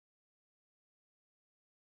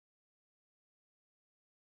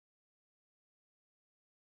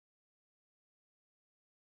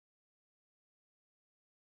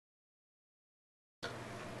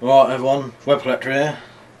Right everyone, Web Collector here.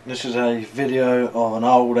 This is a video of an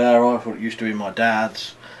old air rifle that used to be my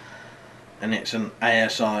dad's, and it's an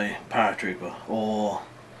A.S.I Paratrooper, or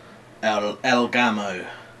Gamo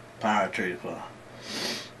Paratrooper,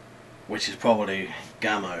 which is probably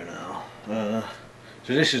Gamo now.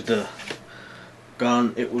 So this is the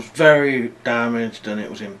gun. It was very damaged and it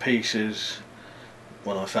was in pieces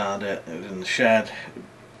when I found it. It was in the shed.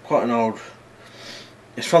 Quite an old,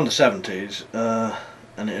 it's from the 70's,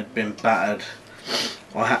 and it had been battered.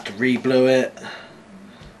 I had to re-blue it,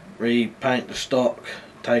 repaint the stock,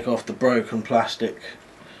 take off the broken plastic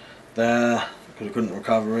there because I couldn't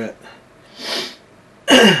recover it,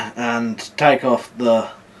 and take off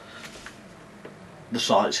the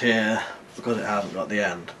sights here because it hasn't got the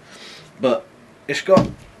end. But it's got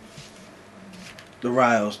the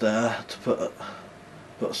rails there to put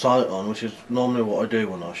a sight on, which is normally what I do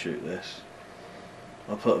when I shoot this.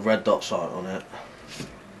 I put a red dot sight on it,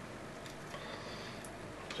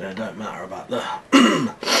 so it don't matter about that.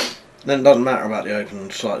 Then it doesn't matter about the open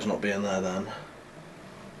sights not being there. Then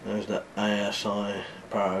there's the A.S.I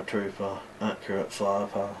Paratrooper Accurate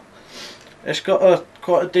Firepower. It's got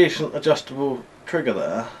quite a decent adjustable trigger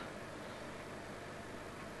there.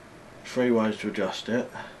 3 ways to adjust it.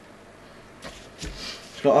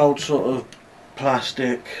 It's got old sort of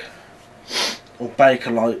plastic or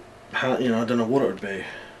Bakelite, you know, I don't know what it would be.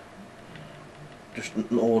 Just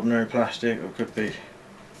an ordinary plastic, or it could be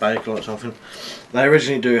Bakelite or something. They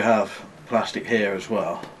originally do have plastic here as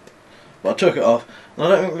well, but I took it off and I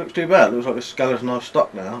don't think it looks too bad. It looks like a skeleton knife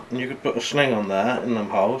stock now, and you could put a sling on there in them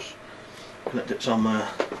holes, connect it somewhere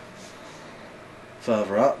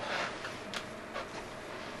further up.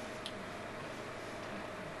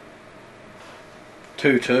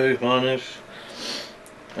 .22 mine is.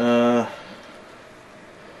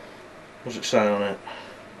 What's it say on it?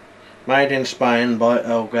 Made in Spain by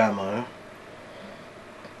El Gamo.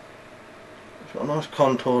 It's got a nice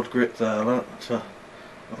contoured grip there, look, to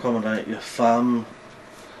accommodate your thumb,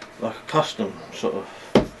 like a custom sort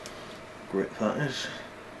of grip that is.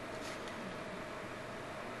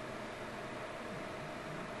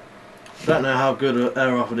 I don't know how good an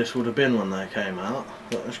air rifle this would have been when they came out,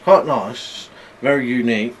 but it's quite nice, very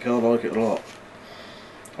unique. I like it a lot.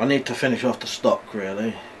 I need to finish off the stock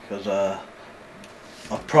really, because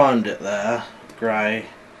I've primed it there, grey.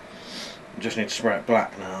 I just need to spray it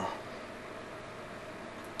black now.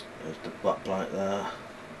 There's the butt plate there.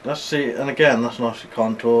 Let's see, and again that's nicely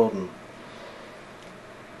contoured, and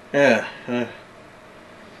yeah,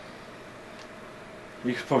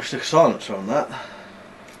 you could probably stick a silencer on that.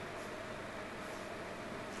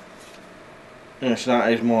 Yeah, so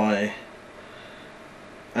that is my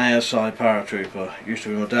A.S.I Paratrooper. Used to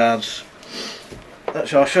be my dad's.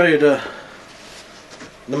 Actually, I'll show you the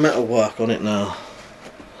metal work on it now,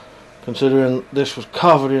 considering this was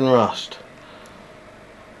covered in rust,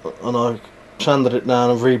 and I sanded it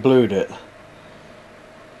down and re-blued it.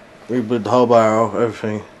 Re-blued the whole barrel,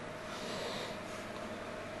 everything.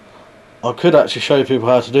 I could actually show people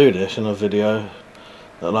how to do this in a video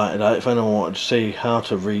at a later date if anyone wanted to see how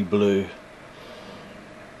to re-blue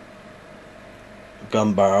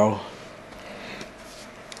gun barrel.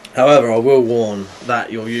 However, I will warn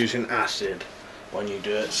that you're using acid when you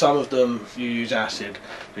do it. Some of them you use acid,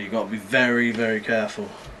 but you've got to be very, very careful.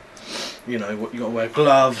 You know, you've got to wear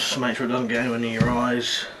gloves, make sure it doesn't get anywhere near your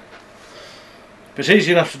eyes. But it's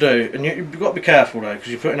easy enough to do, and you've got to be careful though,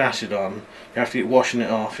 because you're putting acid on. You have to keep washing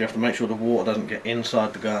it off, you have to make sure the water doesn't get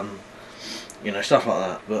inside the gun. You know, stuff like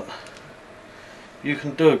that, but you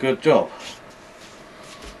can do a good job.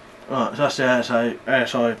 Right, so that's the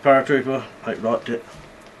A.S.I Paratrooper. Hope you liked it.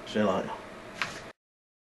 See you later.